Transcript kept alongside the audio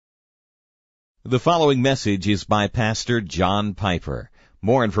The following message is by Pastor John Piper.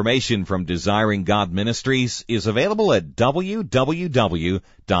 More information from Desiring God Ministries is available at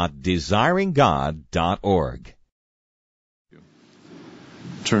www.desiringgod.org.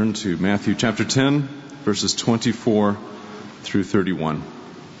 Turn to Matthew chapter 10, verses 24 through 31.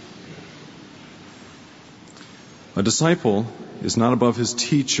 A disciple is not above his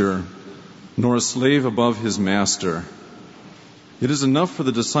teacher, nor a slave above his master. It is enough for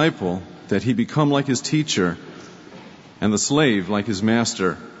the disciple that he become like his teacher, and the slave like his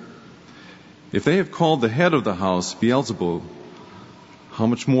master. If they have called the head of the house Beelzebub, how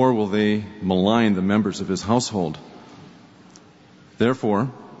much more will they malign the members of his household?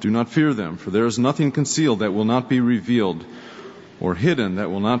 Therefore, do not fear them, for there is nothing concealed that will not be revealed, or hidden that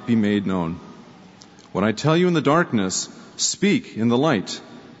will not be made known. What I tell you in the darkness, speak in the light,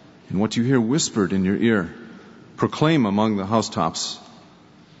 and what you hear whispered in your ear, proclaim among the housetops.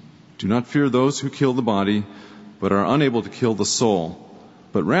 Do not fear those who kill the body, but are unable to kill the soul,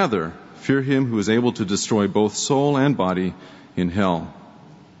 but rather fear him who is able to destroy both soul and body in hell.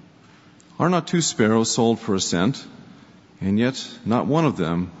 Are not 2 sparrows sold for a cent? And yet not one of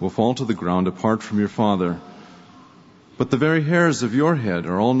them will fall to the ground apart from your Father. But the very hairs of your head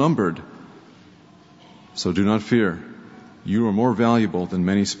are all numbered. So do not fear. You are more valuable than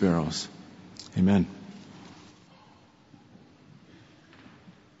many sparrows. Amen.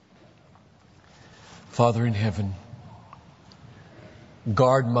 Father in heaven,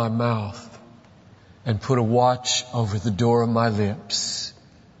 guard my mouth and put a watch over the door of my lips,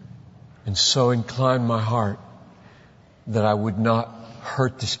 and so incline my heart that I would not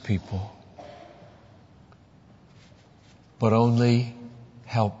hurt this people, but only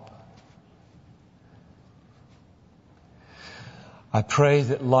help. I pray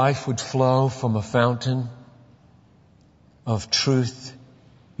that life would flow from a fountain of truth.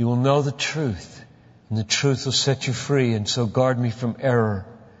 You will know the truth, and the truth will set you free. And so guard me from error,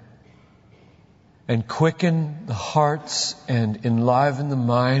 and quicken the hearts and enliven the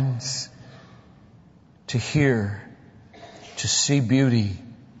minds to hear, to see beauty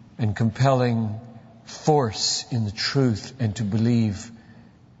and compelling force in the truth, and to believe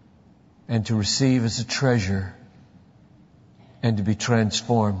and to receive as a treasure and to be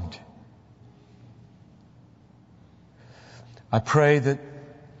transformed. I pray that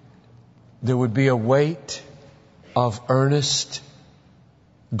there would be a weight of earnest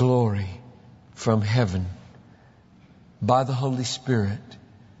glory from heaven by the Holy Spirit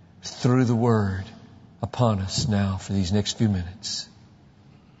through the Word upon us now for these next few minutes.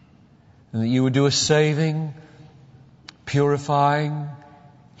 And that you would do a saving, purifying,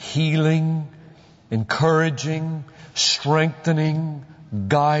 healing, encouraging, strengthening,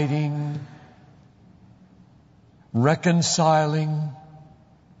 guiding, reconciling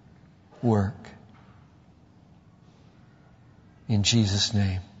work. In Jesus'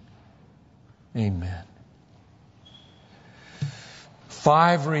 name, amen.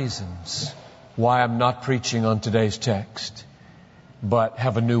 5 reasons why I'm not preaching on today's text, but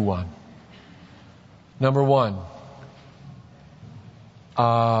have a new one. Number 1,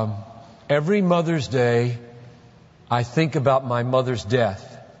 every Mother's Day, I think about my mother's death.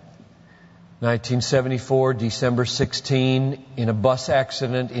 1974, December 16, in a bus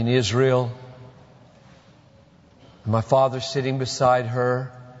accident in Israel. My father sitting beside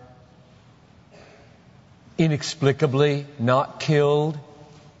her, inexplicably not killed.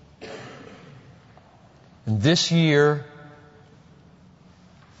 And this year,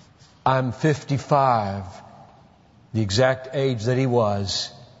 I'm 55, the exact age that he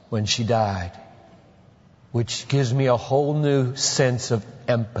was when she died, which gives me a whole new sense of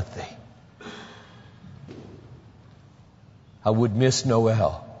empathy. I would miss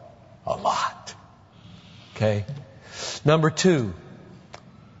Noel a lot. Okay? Number 2,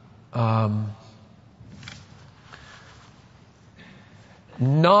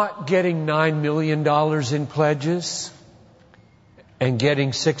 not getting $9 million in pledges and getting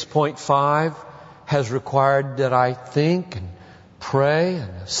 6.5 has required that I think and pray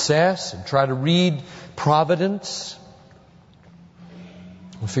and assess and try to read Providence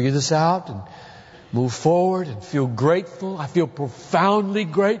and figure this out and move forward and feel grateful. I feel profoundly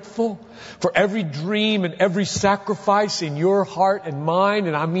grateful for every dream and every sacrifice in your heart and mine.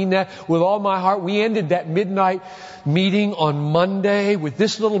 And I mean that with all my heart. We ended that midnight meeting on Monday with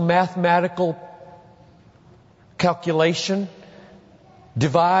this little mathematical calculation.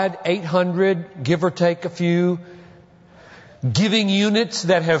 Divide 800, give or take a few, giving units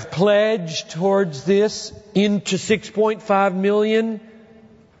that have pledged towards this into 6.5 million.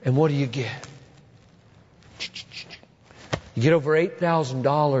 And what do you get? You get over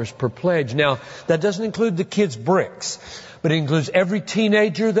 $8,000 per pledge. Now, that doesn't include the kids' bricks, but it includes every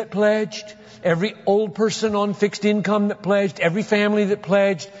teenager that pledged, every old person on fixed income that pledged, every family that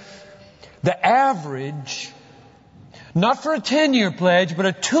pledged. The average, not for a 10-year pledge, but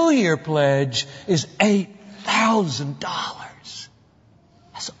a 2-year pledge is $8,000.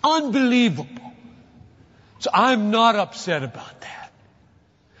 That's unbelievable. So I'm not upset about that.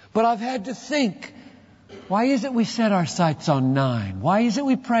 But I've had to think, why is it we set our sights on 9? Why is it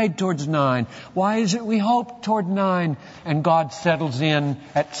we prayed towards 9? Why is it we hoped toward 9 and God settles in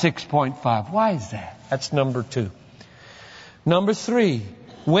at 6.5? Why is that? That's number 2. Number 3,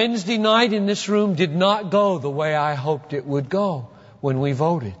 Wednesday night in this room did not go the way I hoped it would go when we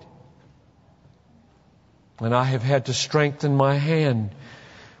voted. And I have had to strengthen my hand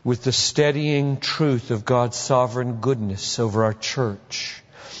with the steadying truth of God's sovereign goodness over our church.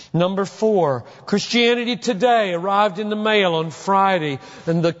 Number 4, Christianity Today arrived in the mail on Friday,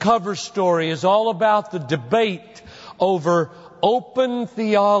 and the cover story is all about the debate over open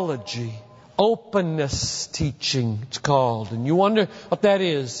theology, openness teaching, it's called. And you wonder what that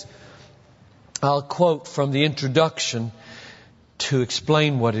is. I'll quote from the introduction to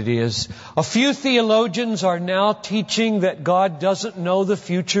explain what it is. A few theologians are now teaching that God doesn't know the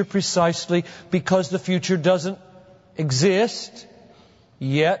future precisely because the future doesn't exist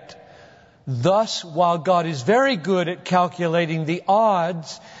yet. Thus, while God is very good at calculating the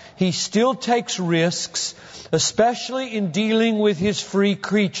odds, He still takes risks, especially in dealing with His free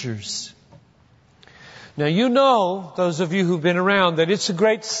creatures. Now you know, those of you who've been around, that it's a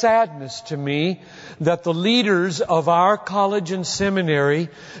great sadness to me that the leaders of our college and seminary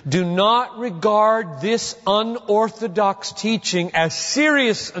do not regard this unorthodox teaching as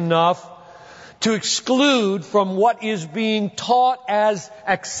serious enough to exclude from what is being taught as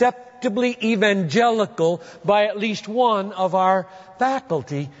acceptably evangelical by at least one of our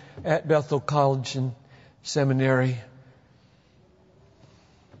faculty at Bethel College and Seminary.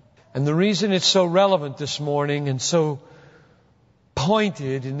 And the reason it's so relevant this morning and so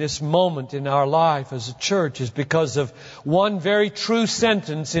pointed in this moment in our life as a church is because of one very true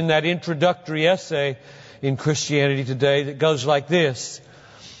sentence in that introductory essay in Christianity Today that goes like this: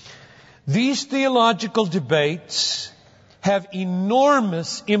 these theological debates have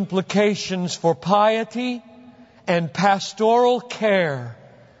enormous implications for piety and pastoral care,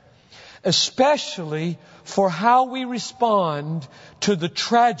 especially for how we respond to the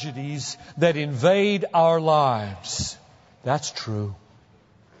tragedies that invade our lives. That's true.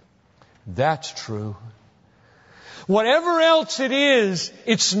 That's true. Whatever else it is,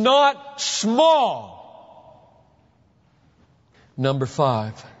 it's not small. Number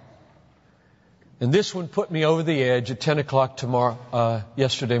 5. And this one put me over the edge at 10 o'clock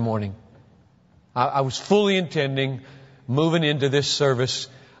yesterday morning. I was fully intending moving into this service.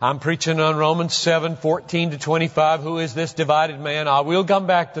 I'm preaching on Romans 7:14-25. Who is this divided man? I will come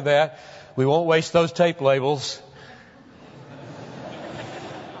back to that. We won't waste those tape labels.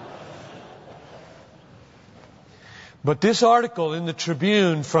 But this article in the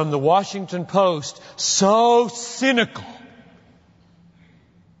Tribune from the Washington Post, so cynical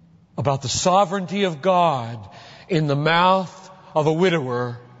about the sovereignty of God in the mouth of a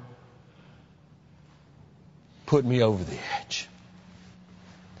widower, put me over the edge.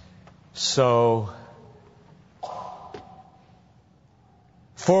 So,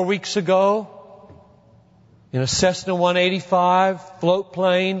 4 weeks ago, in a Cessna 185 float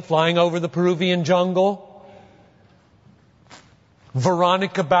plane flying over the Peruvian jungle,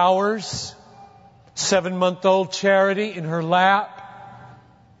 Veronica Bowers, 7-month-old Charity in her lap,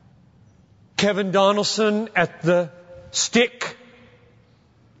 Kevin Donaldson at the stick,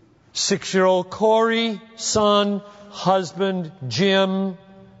 6-year-old Corey, son, husband, Jim,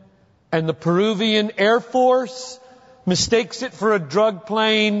 and the Peruvian Air Force mistakes it for a drug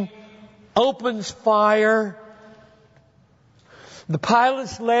plane, opens fire. The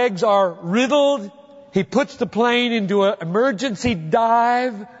pilot's legs are riddled. He puts the plane into an emergency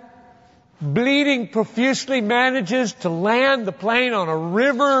dive. Bleeding profusely, manages to land the plane on a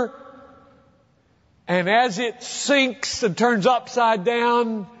river. And as it sinks and turns upside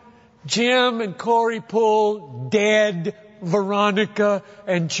down, Jim and Corey pull dead Veronica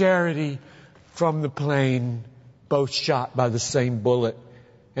and Charity from the plane, both shot by the same bullet,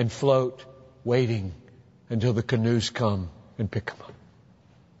 and float, waiting until the canoes come and pick them up.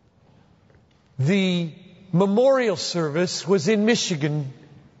 The memorial service was in Michigan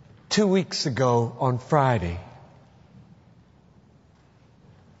 2 weeks ago on Friday.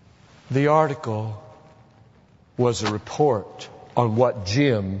 The article was a report on what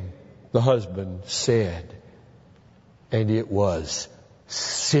Jim, the husband, said. And it was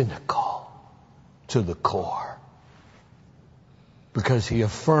cynical to the core. Because he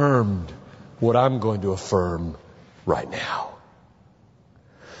affirmed what I'm going to affirm right now.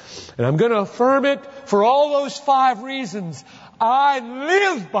 And I'm going to affirm it for all those 5 reasons. I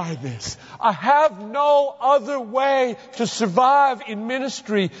live by this. I have no other way to survive in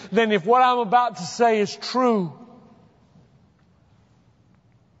ministry than if what I'm about to say is true.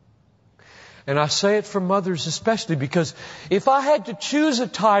 And I say it for mothers especially because if I had to choose a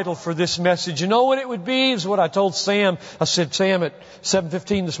title for this message, you know what it would be? Is what I told Sam. I said, Sam, at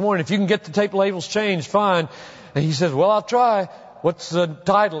 7:15 this morning, if you can get the tape labels changed, fine. And he says, well, I'll try. What's the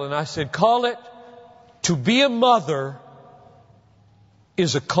title? And I said, call it, To Be a Mother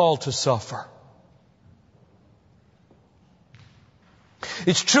is a Call to Suffer.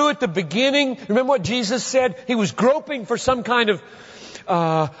 It's true at the beginning. Remember what Jesus said? He was groping for some kind of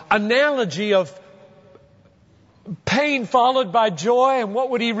analogy of pain followed by joy. And what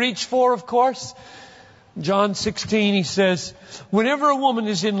would he reach for, of course? John 16, he says, whenever a woman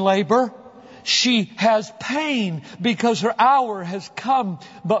is in labor, she has pain because her hour has come.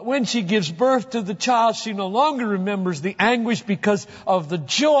 But when she gives birth to the child, she no longer remembers the anguish because of the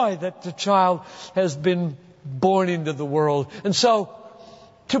joy that the child has been born into the world. And so,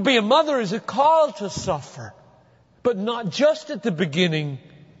 to be a mother is a call to suffer. But not just at the beginning,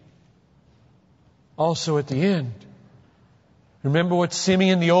 also at the end. Remember what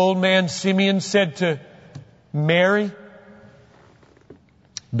Simeon, the old man Simeon, said to Mary?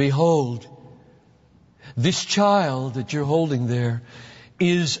 Behold, this child that you're holding there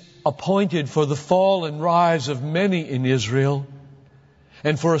is appointed for the fall and rise of many in Israel,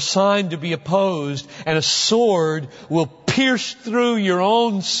 and for a sign to be opposed, and a sword will pierce through your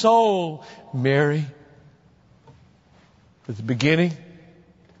own soul, Mary. At the beginning,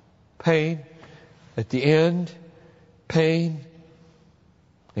 pain. At the end, pain.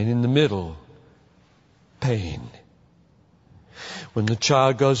 And in the middle, pain. When the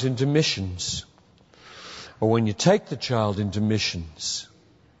child goes into missions, or when you take the child into missions,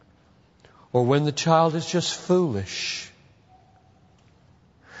 or when the child is just foolish.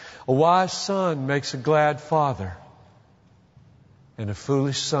 A wise son makes a glad father, and a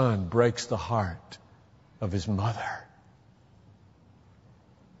foolish son breaks the heart of his mother.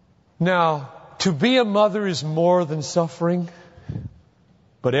 Now, to be a mother is more than suffering,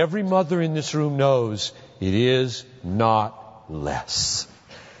 but every mother in this room knows it is not less.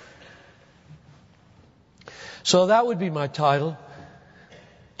 So that would be my title.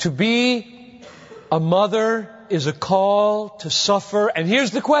 To be a mother is a call to suffer. And here's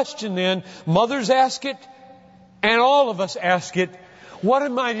the question then. Mothers ask it, and all of us ask it. What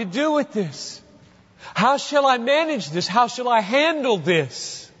am I to do with this? How shall I manage this? How shall I handle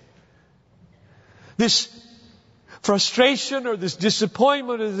this? This frustration or this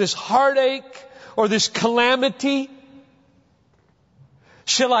disappointment or this heartache or this calamity?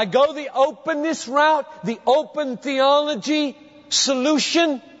 Shall I go the openness route, the open theology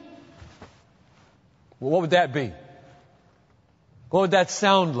solution? Well, what would that be? What would that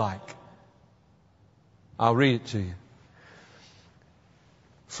sound like? I'll read it to you.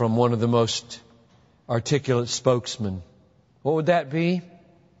 From one of the most articulate spokesmen. What would that be?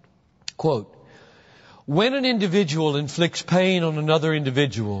 Quote, when an individual inflicts pain on another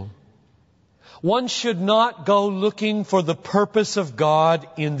individual, one should not go looking for the purpose of God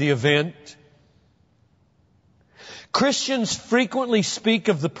in the event. Christians frequently speak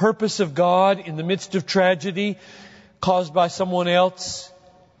of the purpose of God in the midst of tragedy caused by someone else.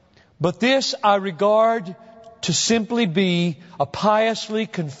 But this I regard to simply be a piously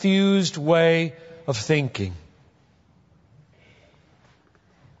confused way of thinking.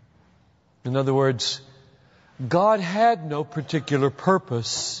 In other words, God had no particular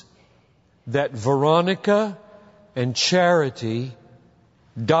purpose that Veronica and Charity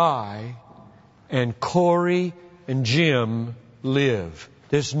die and Corey and Jim live.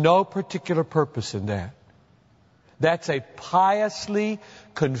 There's no particular purpose in that. That's a piously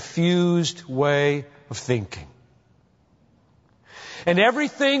confused way of thinking. And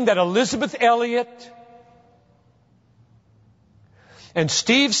everything that Elizabeth Elliot and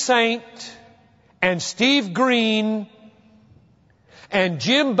Steve Saint and Steve Green and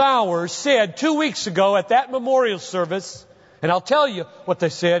Jim Bowers said 2 weeks ago at that memorial service, and I'll tell you what they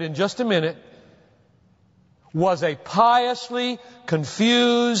said in just a minute, was a piously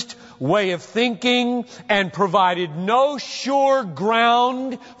confused way of thinking and provided no sure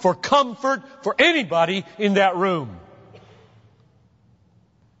ground for comfort for anybody in that room.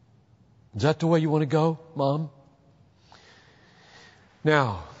 Is that the way you want to go, Mom?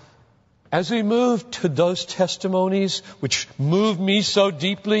 Now, as we move to those testimonies which moved me so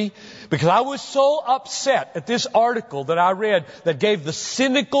deeply, because I was so upset at this article that I read that gave the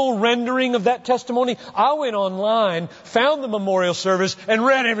cynical rendering of that testimony, I went online, found the memorial service, and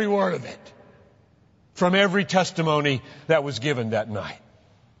read every word of it from every testimony that was given that night.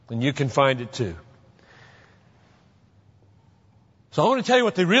 And you can find it too. So I want to tell you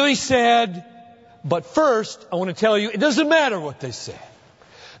what they really said, but first I want to tell you it doesn't matter what they said.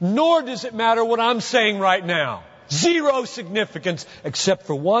 Nor does it matter what I'm saying right now. Zero significance except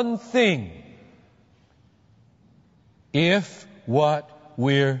for one thing. If what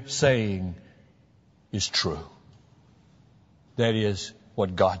we're saying is true. That is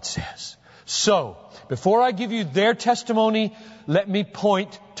what God says. So, before I give you their testimony, let me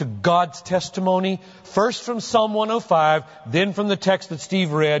point to God's testimony. First from Psalm 105, then from the text that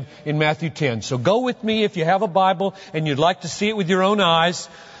Steve read in Matthew 10. So go with me if you have a Bible and you'd like to see it with your own eyes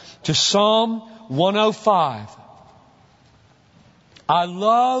to Psalm 105. I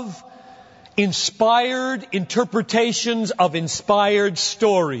love inspired interpretations of inspired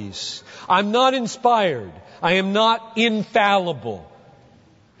stories. I'm not inspired. I am not infallible.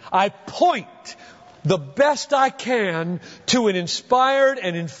 I point the best I can to an inspired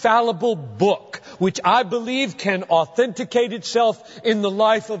and infallible book, which I believe can authenticate itself in the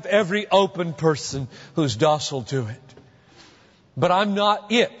life of every open person who's docile to it. But I'm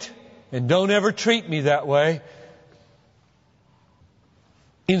not it, and don't ever treat me that way.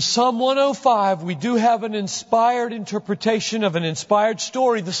 In Psalm 105, we do have an inspired interpretation of an inspired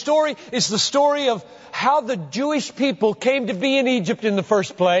story. The story is the story of how the Jewish people came to be in Egypt in the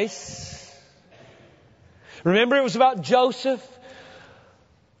first place. Remember, it was about Joseph,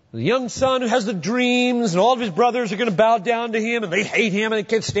 the young son who has the dreams, and all of his brothers are going to bow down to him, and they hate him, and they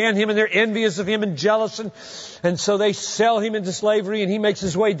can't stand him, and they're envious of him and jealous, and so they sell him into slavery, and he makes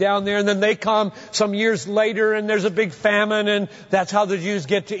his way down there, and then they come some years later, and there's a big famine, and that's how the Jews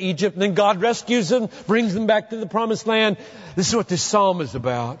get to Egypt, and then God rescues them, brings them back to the promised land. This is what this psalm is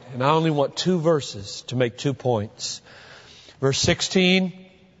about, and I only want 2 verses to make 2 points. Verse 16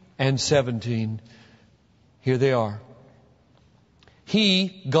 and 17. Here they are.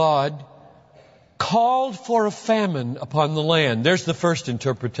 He, God, called for a famine upon the land. There's the first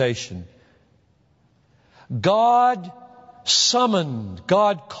interpretation. God summoned,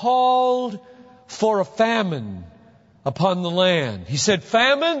 God called for a famine upon the land. He said,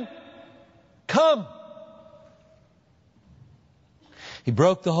 famine, come. He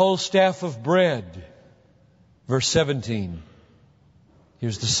broke the whole staff of bread. Verse 17.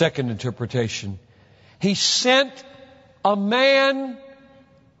 Here's the second interpretation. He sent a man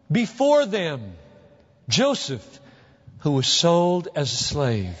before them, Joseph, who was sold as a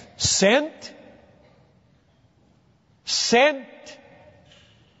slave. Sent?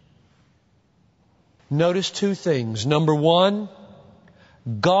 Notice 2 things. Number 1,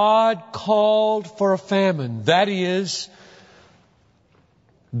 God called for a famine. That is,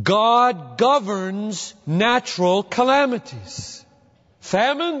 God governs natural calamities.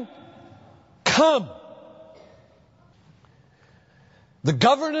 Famine, come. The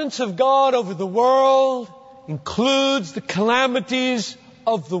governance of God over the world includes the calamities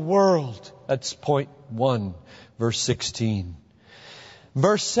of the world. That's point 1, verse 16.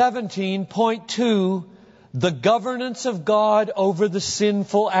 Verse 17, point 2, the governance of God over the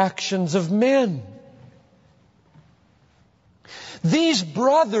sinful actions of men. These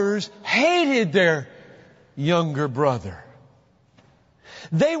brothers hated their younger brother.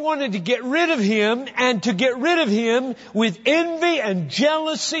 They wanted to get rid of him, and to get rid of him with envy and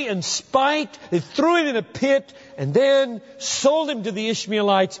jealousy and spite, they threw him in a pit and then sold him to the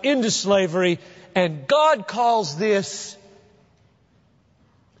Ishmaelites into slavery. And God calls this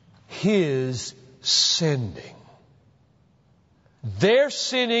His sending. Their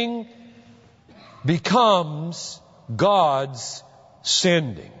sinning becomes God's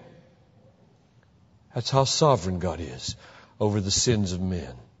sending. That's how sovereign God is over the sins of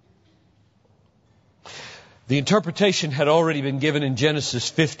men. The interpretation had already been given in Genesis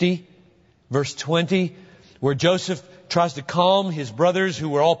 50, verse 20, where Joseph tries to calm his brothers who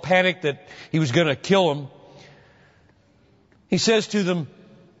were all panicked that he was going to kill them. He says to them,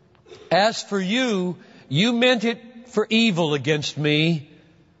 as for you, you meant it for evil against me,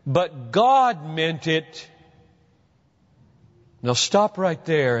 but God meant it. Now stop right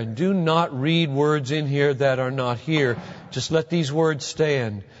there and do not read words in here that are not here. Just let these words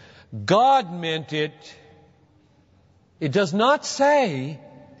stand. God meant it. It does not say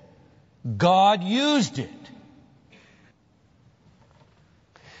God used it.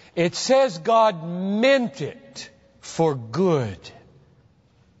 It says God meant it for good.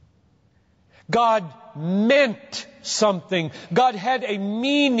 God meant something. God had a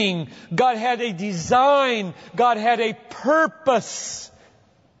meaning. God had a design. God had a purpose.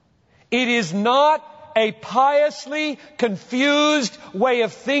 It is not a piously confused way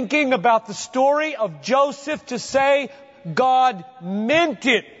of thinking about the story of Joseph to say God meant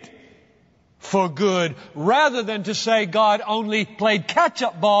it for good, rather than to say God only played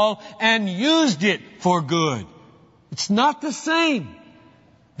catch-up ball and used it for good. It's not the same.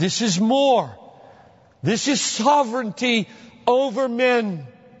 This is more. This is sovereignty over men.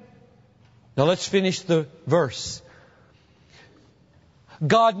 Now let's finish the verse.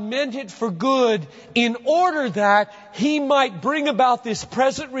 God meant it for good in order that He might bring about this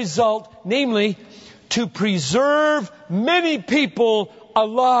present result, namely, to preserve many people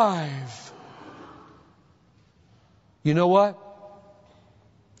alive. You know what?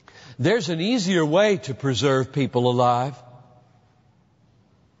 There's an easier way to preserve people alive.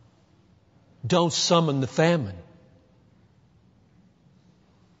 Don't summon the famine.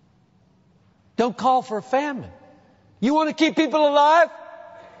 Don't call for a famine. You want to keep people alive?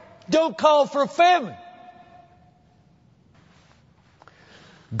 Don't call for a famine.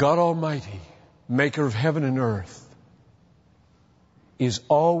 God Almighty, maker of heaven and earth, is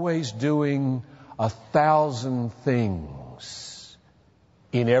always doing 1,000 things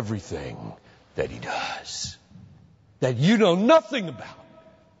in everything that He does that you know nothing about.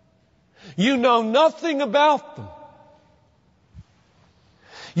 You know nothing about them.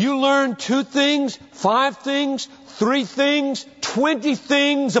 You learn 2 things, 5 things, 3 things, 20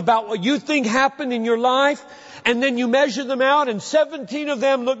 things about what you think happened in your life, and then you measure them out, and 17 of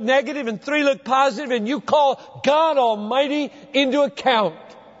them look negative and 3 look positive, and you call God Almighty into account.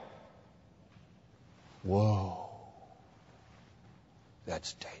 Whoa.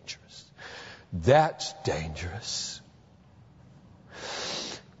 That's dangerous. That's dangerous.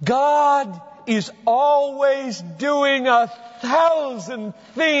 God is always doing 1,000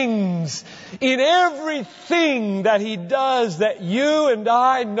 things in everything that He does that you and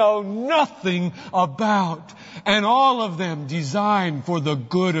I know nothing about, and all of them designed for the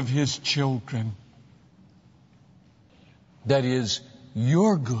good of His children. That is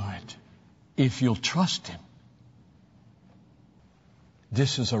your good if you'll trust Him.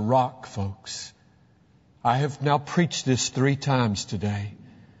 This is a rock, folks. I have now preached this 3 times today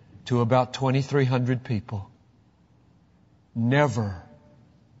to about 2,300 people. Never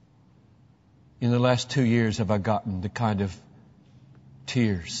in the last 2 years have I gotten the kind of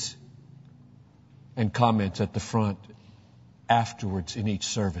tears and comments at the front afterwards in each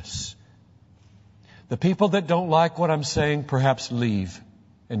service. The people that don't like what I'm saying perhaps leave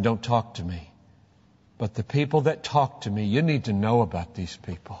and don't talk to me. But the people that talk to me, you need to know about these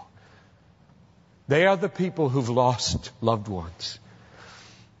people. They are the people who've lost loved ones.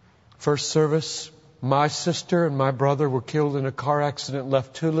 First service, my sister and my brother were killed in a car accident,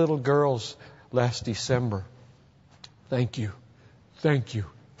 left 2 little girls last December. Thank you. Thank you.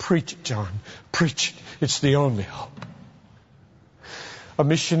 Preach it, John. Preach it. It's the only hope. A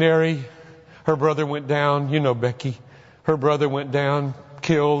missionary, her brother went down. You know Becky. Her brother went down,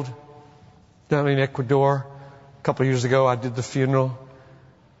 killed, down in Ecuador. A couple of years ago, I did the funeral.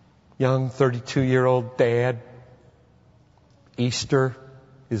 Young 32-year-old dad. Easter,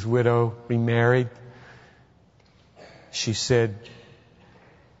 his widow remarried. She said,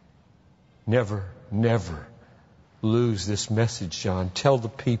 never, never lose this message, John. Tell the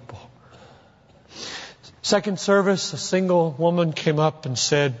people. Second service, a single woman came up and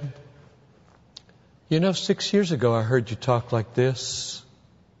said, 6 years ago I heard you talk like this.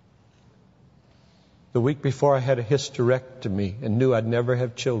 The week before I had a hysterectomy and knew I'd never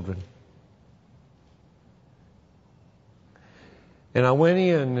have children. And I went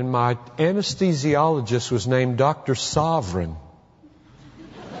in and my anesthesiologist was named Dr. Sovereign.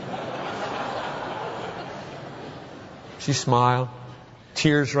 She smiled,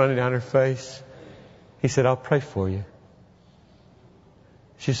 tears running down her face. He said, I'll pray for you.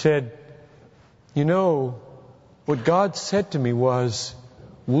 She said, what God said to me was,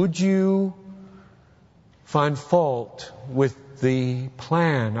 would you find fault with the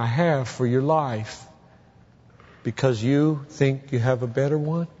plan I have for your life because you think you have a better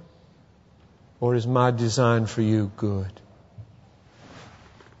one? Or is my design for you good?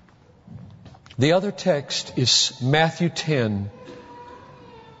 The other text is Matthew 10.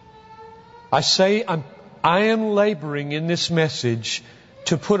 I am laboring in this message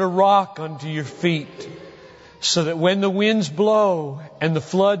to put a rock under your feet so that when the winds blow and the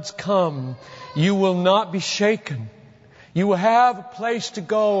floods come, you will not be shaken. You will have a place to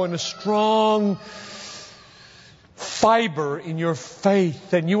go and a strong fiber in your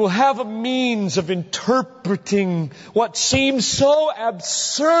faith, and you will have a means of interpreting what seems so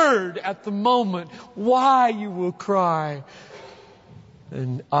absurd at the moment, why you will cry.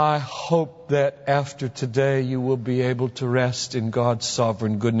 And I hope that after today you will be able to rest in God's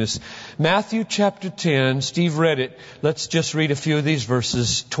sovereign goodness. Matthew chapter 10, Steve read it. Let's just read a few of these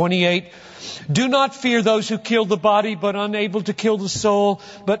verses. 28, do not fear those who kill the body but unable to kill the soul,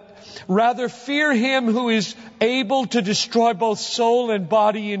 but rather fear Him who is able to destroy both soul and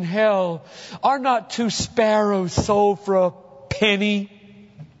body in hell. Are not 2 sparrows sold for a penny?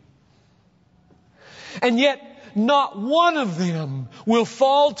 And yet not one of them will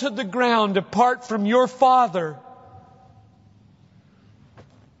fall to the ground apart from your Father.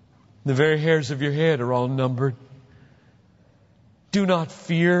 The very hairs of your head are all numbered. Do not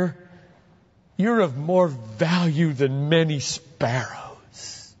fear. You're of more value than many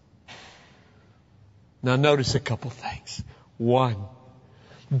sparrows. Now notice a couple things. 1,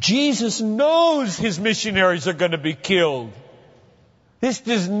 Jesus knows His missionaries are going to be killed. This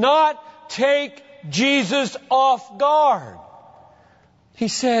does not take Jesus off guard. He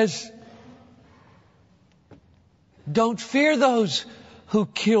says, don't fear those who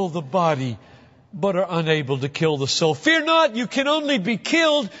kill the body but are unable to kill the soul. Fear not, you can only be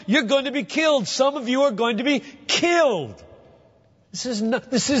killed. You're going to be killed. Some of you are going to be killed. This is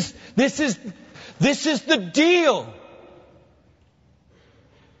the deal.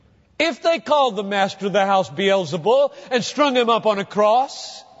 If they called the master of the house Beelzebul and strung him up on a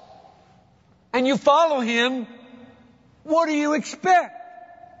cross, and you follow him, what do you expect?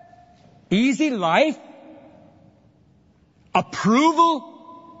 Easy life? Approval?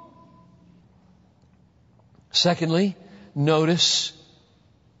 Secondly, notice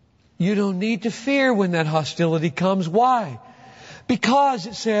you don't need to fear when that hostility comes. Why? Because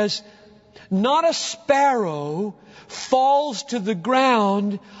it says, not a sparrow falls to the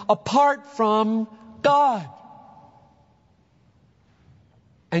ground apart from God.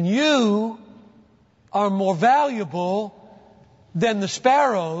 And you are more valuable than the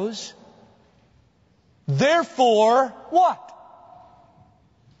sparrows. Therefore, what?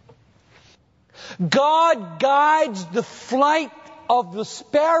 God guides the flight of the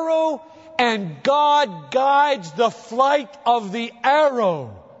sparrow, and God guides the flight of the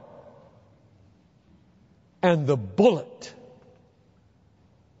arrow and the bullet.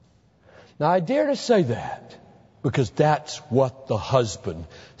 Now, I dare to say that because that's what the husband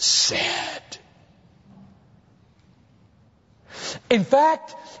said. In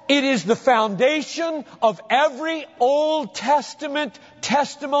fact, it is the foundation of every Old Testament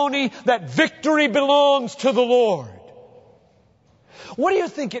testimony that victory belongs to the Lord. What do you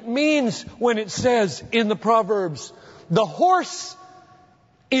think it means when it says in the Proverbs, the horse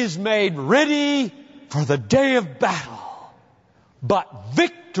is made ready for the day of battle, but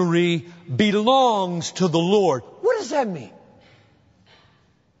victory belongs to the Lord? What does that mean?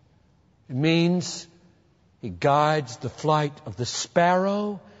 It means He guides the flight of the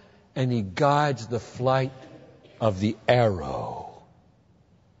sparrow, and He guides the flight of the arrow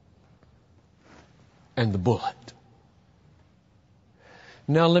and the bullet.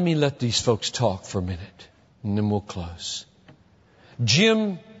 Now let me let these folks talk for a minute, and then we'll close.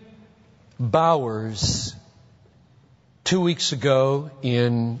 Jim Bowers, 2 weeks ago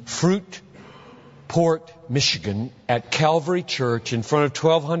in Fruitport, Michigan, at Calvary Church in front of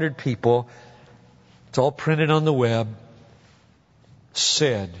 1,200 people, it's all printed on the web,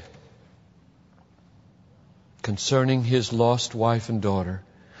 said concerning his lost wife and daughter,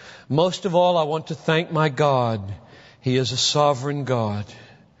 most of all, I want to thank my God. He is a sovereign God.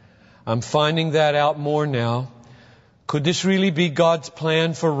 I'm finding that out more now. Could this really be God's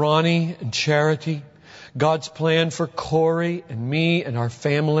plan for Ronnie and Charity? God's plan for Corey and me and our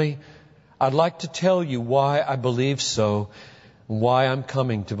family? I'd like to tell you why I believe so, and why I'm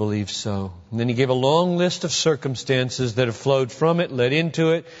coming to believe so. And then he gave a long list of circumstances that have flowed from it, led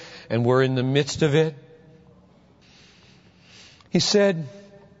into it, and we're in the midst of it. He said,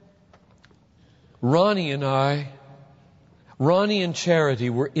 Ronnie and Charity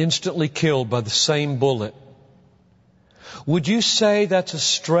were instantly killed by the same bullet. Would you say that's a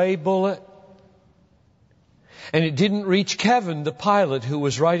stray bullet? And it didn't reach Kevin, the pilot, who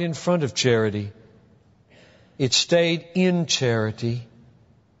was right in front of Charity. It stayed in Charity.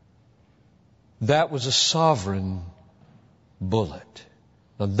 That was a sovereign bullet.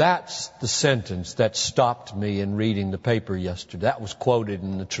 Now that's the sentence that stopped me in reading the paper yesterday. That was quoted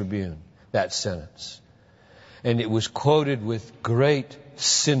in the Tribune, that sentence. And it was quoted with great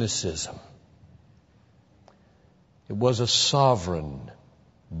cynicism. It was a sovereign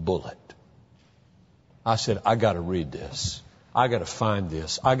bullet. I said, I got to read this. I got to find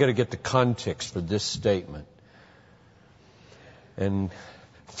this. I got to get the context for this statement and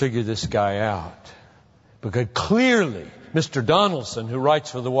figure this guy out. Because clearly, Mr. Donaldson, who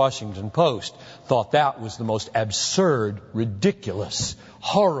writes for the Washington Post, thought that was the most absurd, ridiculous,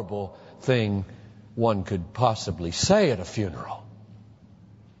 horrible thing one could possibly say at a funeral.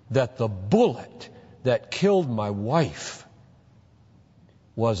 That the bullet that killed my wife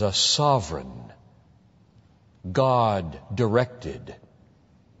was a sovereign, God-directed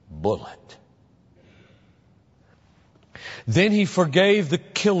bullet. Then he forgave the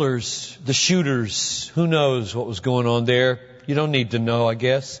killers, the shooters. Who knows what was going on there? You don't need to know, I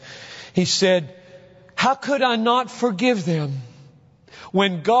guess. He said, how could I not forgive them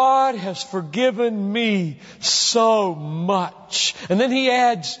when God has forgiven me so much? And then he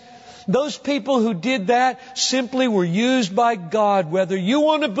adds, those people who did that simply were used by God. Whether you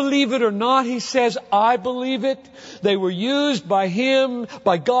want to believe it or not, he says, I believe it. They were used by Him,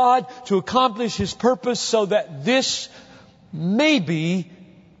 by God, to accomplish His purpose, so that this maybe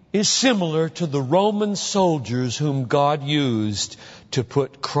is similar to the Roman soldiers whom God used to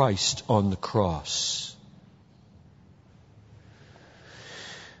put Christ on the cross.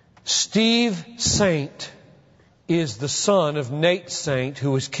 Steve Saint is the son of Nate Saint,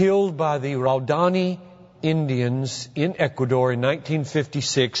 who was killed by the Raudani Indians in Ecuador in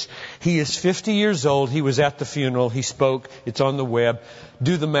 1956. He is 50 years old. He was at the funeral. He spoke. It's on the web.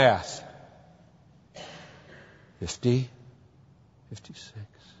 Do the math. 50, 56.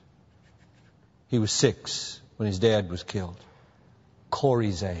 He was 6 when his dad was killed.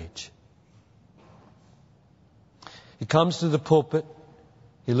 Corey's age. He comes to the pulpit.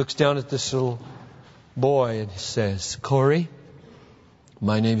 He looks down at this little boy and he says, Corey,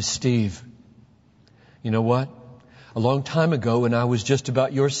 my name is Steve. You know what? A long time ago, when I was just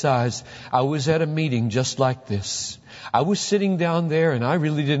about your size, I was at a meeting just like this. I was sitting down there and I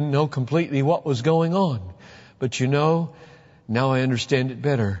really didn't know completely what was going on. But you know, now I understand it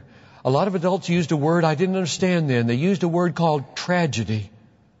better. A lot of adults used a word I didn't understand then. They used a word called tragedy.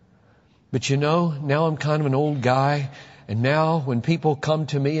 But you know, now I'm kind of an old guy. And now when people come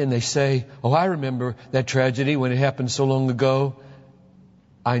to me and they say, oh, I remember that tragedy when it happened so long ago.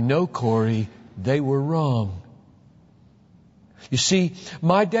 I know, Corey, they were wrong. You see,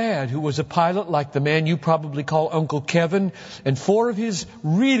 my dad, who was a pilot like the man you probably call Uncle Kevin, and 4 of his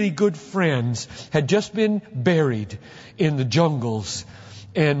really good friends had just been buried in the jungles.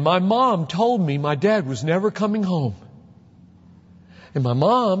 And my mom told me my dad was never coming home. And my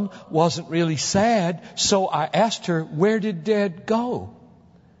mom wasn't really sad, so I asked her, where did Dad go?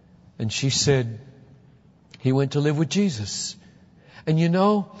 And she said, he went to live with Jesus. And you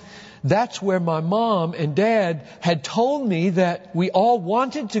know, that's where my mom and Dad had told me that we all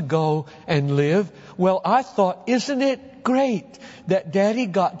wanted to go and live. Well, I thought, isn't it great that Daddy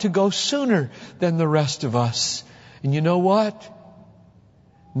got to go sooner than the rest of us? And you know what?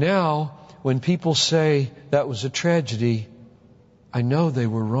 Now, when people say that was a tragedy, I know they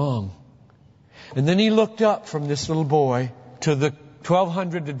were wrong. And then he looked up from this little boy to the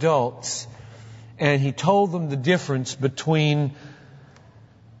 1,200 adults, and he told them the difference between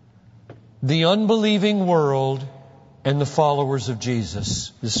the unbelieving world and the followers of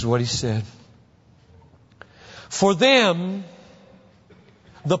Jesus. This is what he said. For them,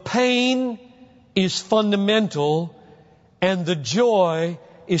 the pain is fundamental and the joy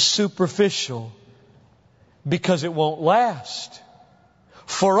is superficial because it won't last.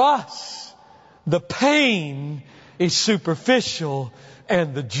 For us, the pain is superficial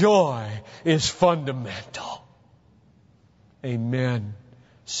and the joy is fundamental. Amen,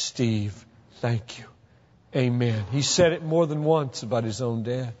 Steve. Thank you. Amen. He said it more than once about his own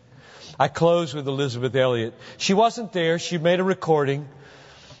dad. I close with Elizabeth Elliot. She wasn't there. She made a recording.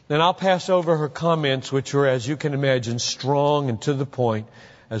 And I'll pass over her comments, which were, as you can imagine, strong and to the point,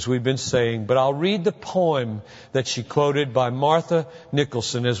 as we've been saying. But I'll read the poem that she quoted by Martha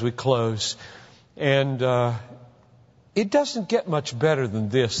Nicholson as we close. And it doesn't get much better than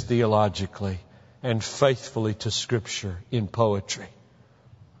this theologically and faithfully to Scripture in poetry.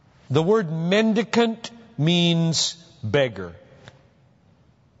 The word mendicant means beggar.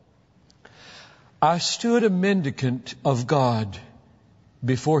 I stood a mendicant of God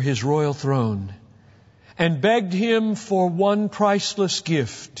before His royal throne and begged Him for one priceless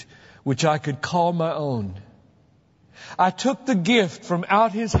gift which I could call my own. I took the gift from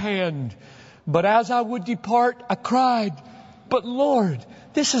out His hand, but as I would depart, I cried, but Lord,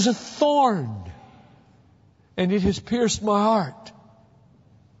 this is a thorn, and it has pierced my heart.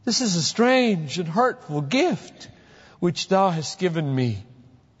 This is a strange and hurtful gift which Thou hast given me.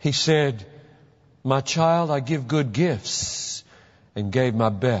 He said, My child, I give good gifts and gave my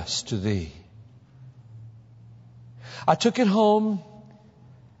best to thee. I took it home,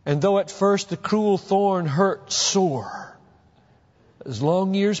 and though at first the cruel thorn hurt sore, as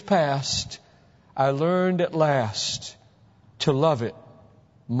long years passed, I learned at last to love it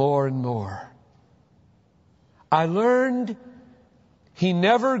more and more. I learned He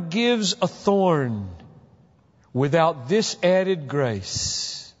never gives a thorn without this added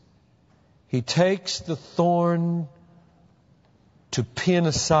grace. He takes the thorn to pin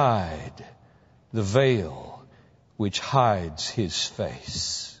aside the veil which hides His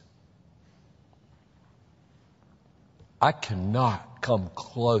face. I cannot come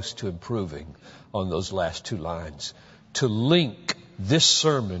close to improving on those last two lines to link this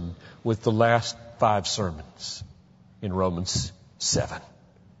sermon with the last 5 sermons in Romans 7.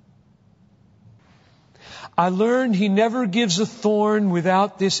 I learned He never gives a thorn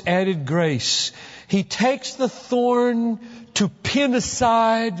without this added grace. He takes the thorn to pin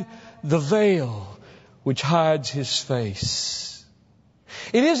aside the veil which hides His face.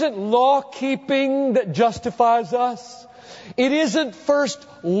 It isn't law-keeping that justifies us. It isn't first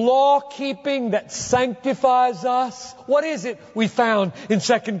law-keeping that sanctifies us. What is it we found in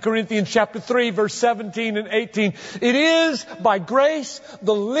 2 Corinthians chapter 3, verse 17 and 18? It is, by grace,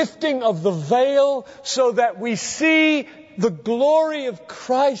 the lifting of the veil so that we see the glory of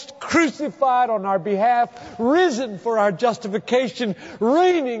Christ crucified on our behalf, risen for our justification,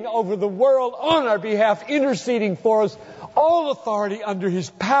 reigning over the world on our behalf, interceding for us, all authority under His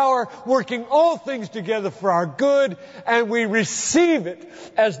power, working all things together for our good, and we receive it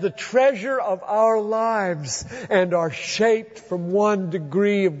as the treasure of our lives and are shaped from one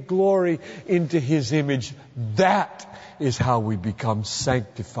degree of glory into His image. That is how we become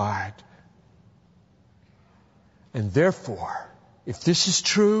sanctified. And therefore, if this is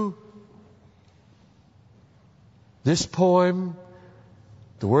true, this poem,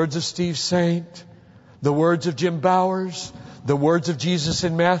 the words of Steve Saint, the words of Jim Bowers, the words of Jesus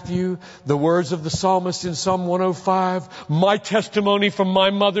in Matthew, the words of the psalmist in Psalm 105, my testimony from my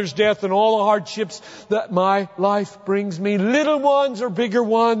mother's death and all the hardships that my life brings me, little ones or bigger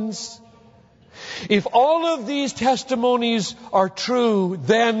ones. If all of these testimonies are true,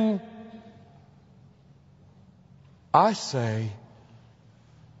 then I say,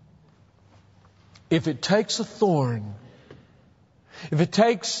 if it takes a thorn, if it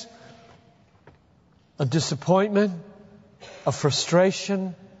takes a disappointment, a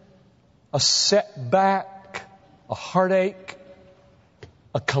frustration, a setback, a heartache,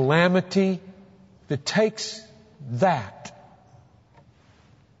 a calamity, if it takes that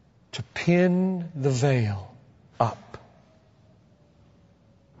to pin the veil up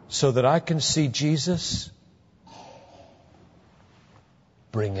so that I can see Jesus,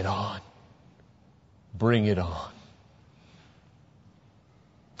 bring it on. Bring it on.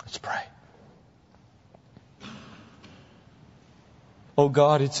 Let's pray. Oh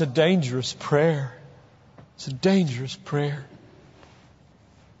God, it's a dangerous prayer. It's a dangerous prayer.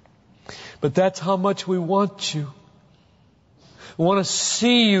 But that's how much we want You. We want to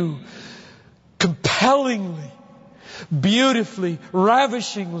see You compellingly, beautifully,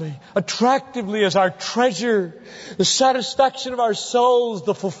 ravishingly, attractively as our treasure, the satisfaction of our souls,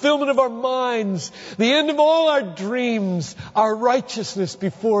 the fulfillment of our minds, the end of all our dreams, our righteousness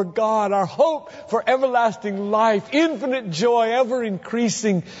before God, our hope for everlasting life, infinite joy, ever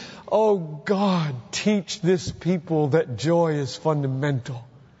increasing. Oh God, teach this people that joy is fundamental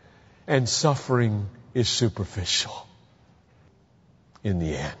and suffering is superficial in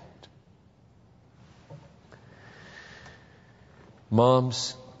the end.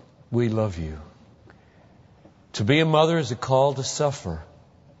 Moms, we love you. To be a mother is a call to suffer.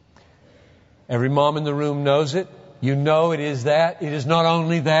 Every mom in the room knows it. You know it is that. It is not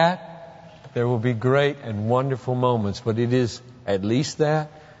only that. There will be great and wonderful moments, but it is at least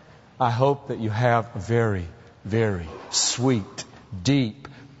that. I hope that you have a very, very sweet, deep,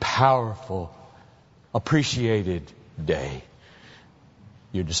 powerful, appreciated day.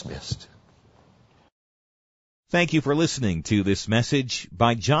 You're dismissed. Thank you for listening to this message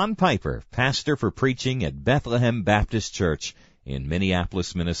by John Piper, pastor for preaching at Bethlehem Baptist Church in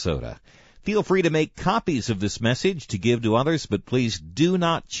Minneapolis, Minnesota. Feel free to make copies of this message to give to others, but please do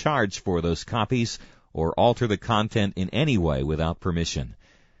not charge for those copies or alter the content in any way without permission.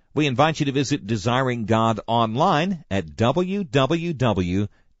 We invite you to visit Desiring God online at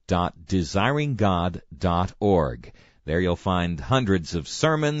www.desiringgod.org. There you'll find hundreds of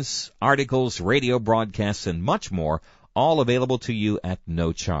sermons, articles, radio broadcasts, and much more, all available to you at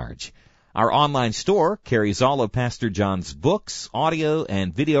no charge. Our online store carries all of Pastor John's books, audio,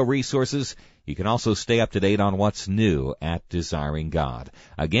 and video resources, You can also stay up to date on what's new at Desiring God.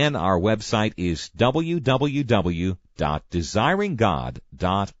 Again, our website is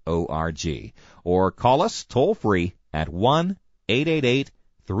www.desiringgod.org. Or call us toll-free at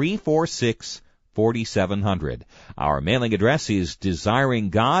 1-888-346-4700. Our mailing address is Desiring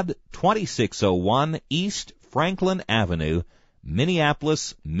God, 2601 East Franklin Avenue,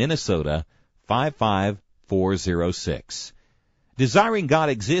 Minneapolis, Minnesota, 55406. Desiring God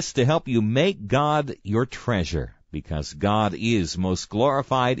exists to help you make God your treasure, because God is most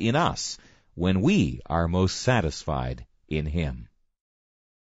glorified in us when we are most satisfied in Him.